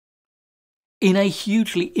In a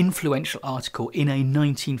hugely influential article in a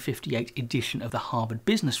 1958 edition of the Harvard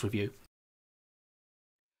Business Review,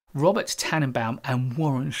 Robert Tannenbaum and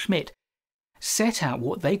Warren Schmidt set out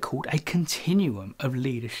what they called a continuum of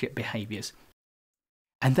leadership behaviours.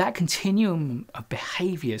 And that continuum of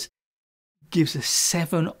behaviours gives us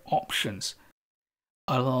 7 options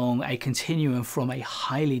along a continuum from a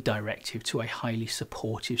highly directive to a highly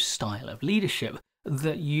supportive style of leadership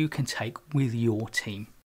that you can take with your team.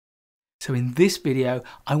 So in this video,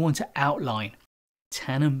 I want to outline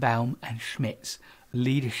Tannenbaum and Schmidt's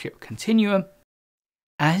leadership continuum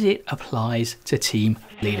as it applies to team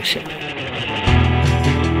leadership.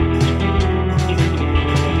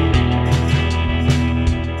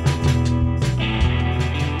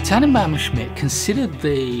 Tannenbaum and Schmidt considered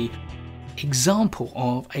the example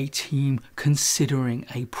of a team considering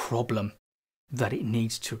a problem that it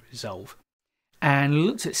needs to resolve, and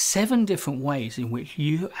looked at 7 different ways in which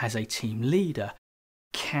you as a team leader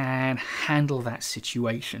can handle that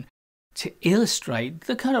situation to illustrate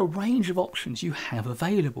the kind of range of options you have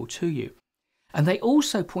available to you. And they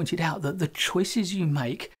also pointed out that the choices you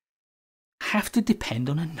make have to depend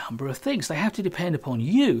on a number of things. They have to depend upon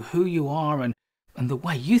you, who you are, and the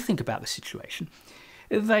way you think about the situation.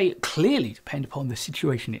 They clearly depend upon the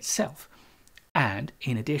situation itself. And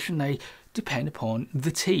in addition, they depend upon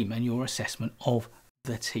the team and your assessment of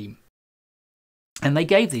the team. And they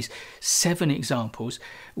gave these 7 examples,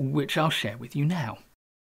 which I'll share with you now.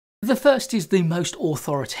 The first is the most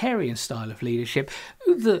authoritarian style of leadership.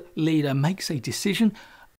 The leader makes a decision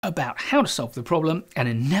about how to solve the problem and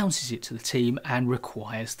announces it to the team and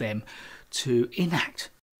requires them to enact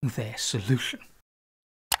their solution.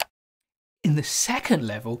 In the second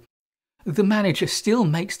level, the manager still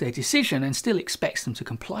makes their decision and still expects them to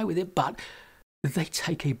comply with it, but they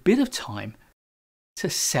take a bit of time to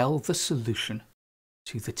sell the solution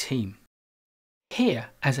to the team. Here,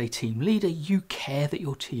 as a team leader, you care that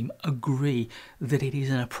your team agree that it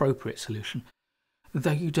is an appropriate solution,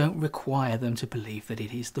 though you don't require them to believe that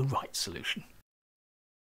it is the right solution.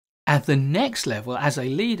 At the next level, as a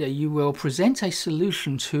leader, you will present a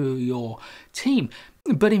solution to your team,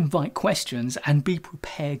 but invite questions and be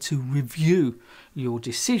prepared to review your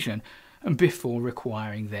decision before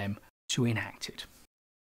requiring them to enact it.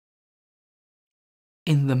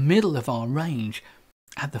 In the middle of our range,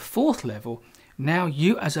 at the 4th level, now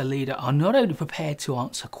you as a leader are not only prepared to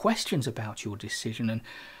answer questions about your decision and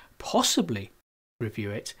possibly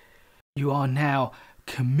review it, you are now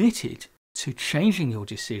committed to changing your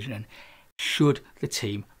decision should the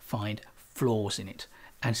team find flaws in it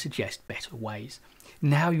and suggest better ways.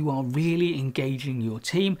 Now you are really engaging your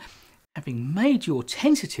team, having made your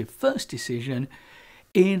tentative first decision,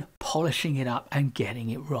 in polishing it up and getting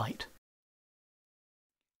it right.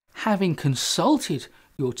 Having consulted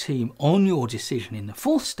your team on your decision in the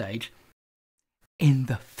 4th stage, in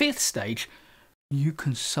the 5th stage, you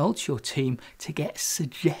consult your team to get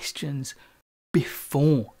suggestions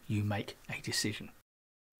before you make a decision.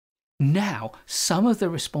 Now, some of the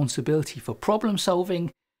responsibility for problem solving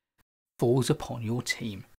falls upon your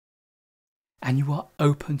team, and you are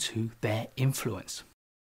open to their influence.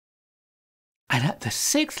 And at the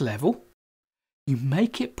 6th level, you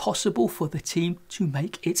make it possible for the team to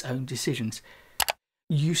make its own decisions.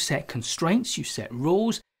 You set constraints, you set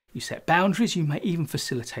rules, you set boundaries, you may even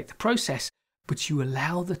facilitate the process, but you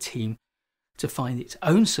allow the team to find its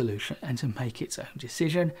own solution and to make its own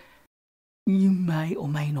decision. You may or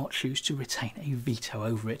may not choose to retain a veto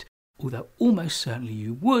over it, although almost certainly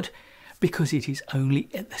you would, because it is only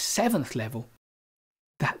at the 7th level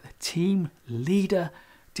that the team leader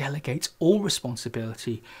delegates all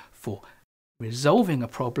responsibility for resolving a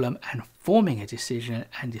problem and forming a decision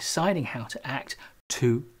and deciding how to act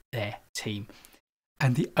to their team.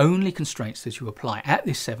 And the only constraints that you apply at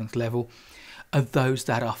this 7th level are those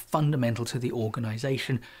that are fundamental to the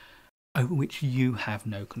organisation, over which you have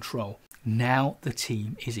no control. Now the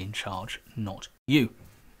team is in charge, not you.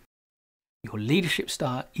 Your leadership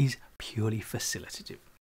style is purely facilitative.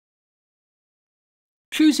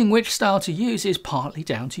 Choosing which style to use is partly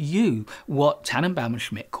down to you, what Tannenbaum and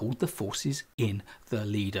Schmidt called the forces in the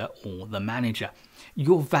leader or the manager.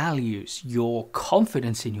 Your values, your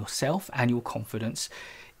confidence in yourself and your confidence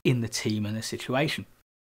in the team and the situation.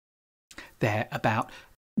 They're about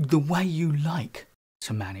the way you like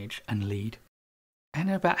to manage and lead, and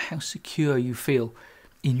about how secure you feel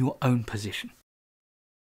in your own position.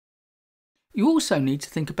 You also need to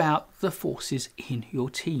think about the forces in your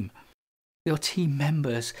team. Your team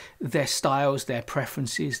members, their styles, their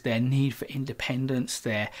preferences, their need for independence,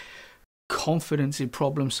 their confidence in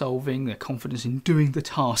problem solving, their confidence in doing the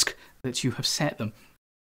task that you have set them.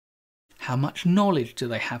 How much knowledge do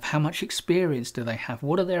they have? How much experience do they have?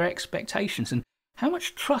 What are their expectations? And how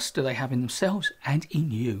much trust do they have in themselves and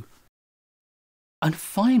in you? And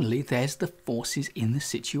finally, there's the forces in the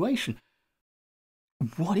situation.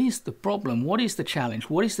 What is the problem? What is the challenge?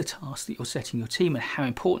 What is the task that you're setting your team, and how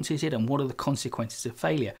important is it? And what are the consequences of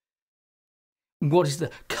failure? What is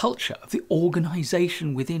the culture of the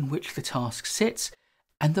organisation within which the task sits,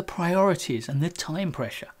 and the priorities and the time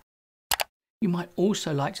pressure? You might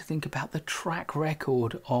also like to think about the track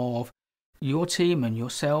record of your team and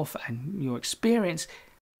yourself and your experience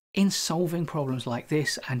in solving problems like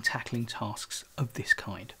this and tackling tasks of this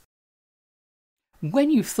kind.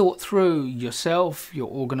 When you've thought through yourself,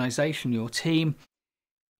 your organisation, your team,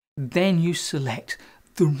 then you select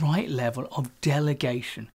the right level of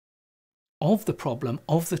delegation of the problem,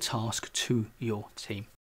 of the task to your team.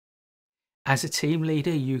 As a team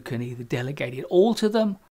leader, you can either delegate it all to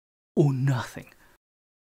them or nothing.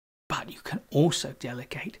 But you can also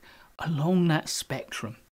delegate along that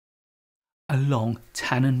spectrum, along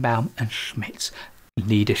Tannenbaum and Schmidt's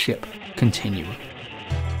leadership continuum.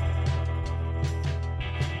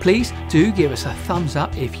 Please do give us a thumbs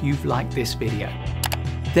up if you've liked this video.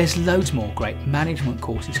 There's loads more great management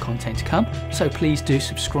courses content to come, so please do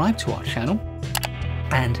subscribe to our channel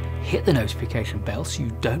and hit the notification bell so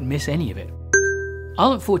you don't miss any of it. I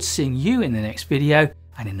look forward to seeing you in the next video,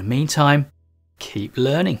 and in the meantime, keep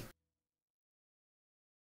learning.